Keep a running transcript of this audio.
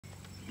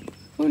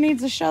Who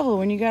needs a shovel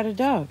when you got a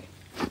dog?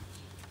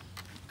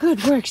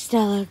 Good work,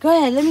 Stella. Go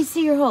ahead, let me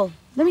see your hole.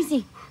 Let me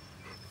see.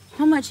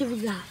 How much have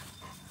you got?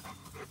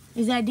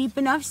 Is that deep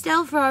enough,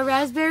 Stella, for our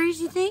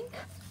raspberries, you think?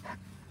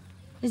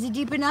 Is it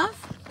deep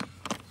enough?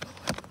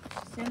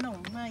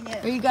 No, not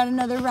yet. Or you got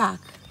another rock?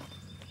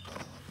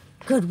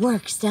 Good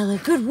work, Stella.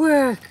 Good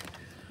work.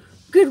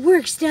 Good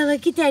work, Stella.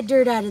 Get that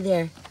dirt out of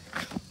there.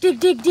 Dig,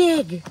 dig,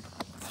 dig.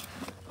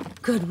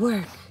 Good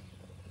work.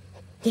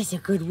 This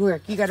is good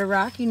work. You got a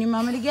rock you need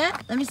Mama to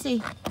get? Let me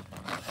see.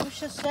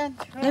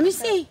 Let me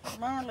see.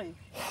 Marley.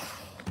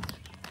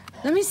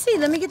 Let me see.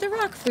 Let me get the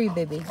rock for you,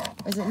 baby.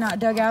 Is it not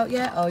dug out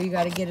yet? Oh, you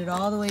got to get it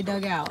all the way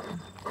dug out.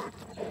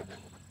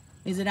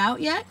 Is it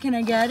out yet? Can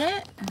I get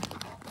it?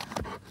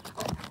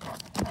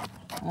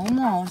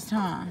 Almost,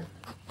 huh?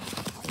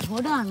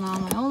 Hold on,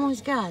 Mom. I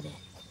almost got it.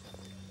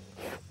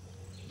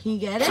 Can you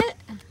get it?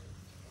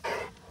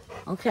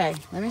 Okay,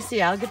 let me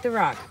see. I'll get the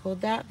rock.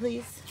 Hold that,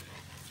 please.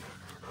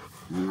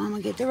 And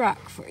Mama get the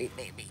rock for you,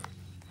 baby.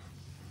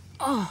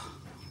 Oh,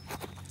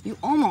 you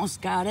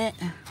almost got it.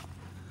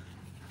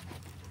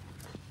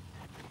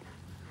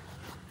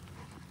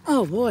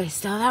 Oh boy,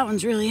 Stella, that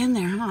one's really in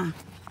there, huh?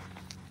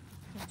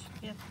 Did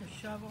you get the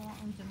shovel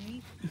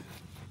underneath?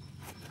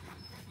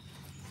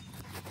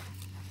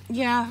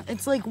 Yeah,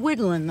 it's like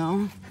whittling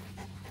though.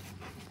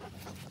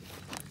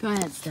 Go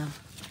ahead, Stella.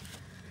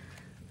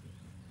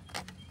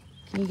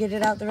 Can you get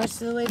it out the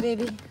rest of the way,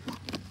 baby?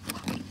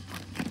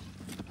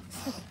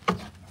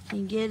 Can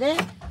you get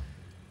it?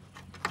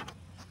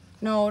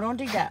 No, don't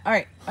dig that. All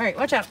right,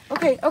 watch out.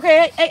 Okay,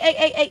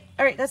 hey.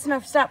 All right, that's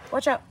enough. Stop,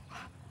 watch out.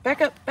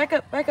 Back up.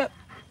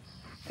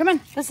 Come on,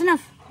 that's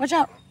enough. Watch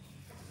out.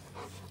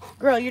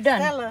 Girl, you're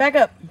done. Stella. Back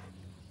up.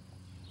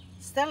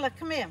 Stella,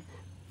 come here.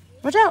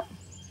 Watch out.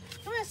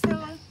 Come here,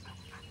 Stella.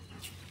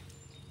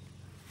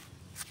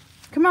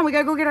 Come on, we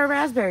gotta go get our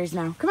raspberries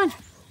now. Come on.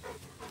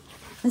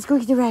 Let's go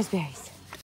get the raspberries.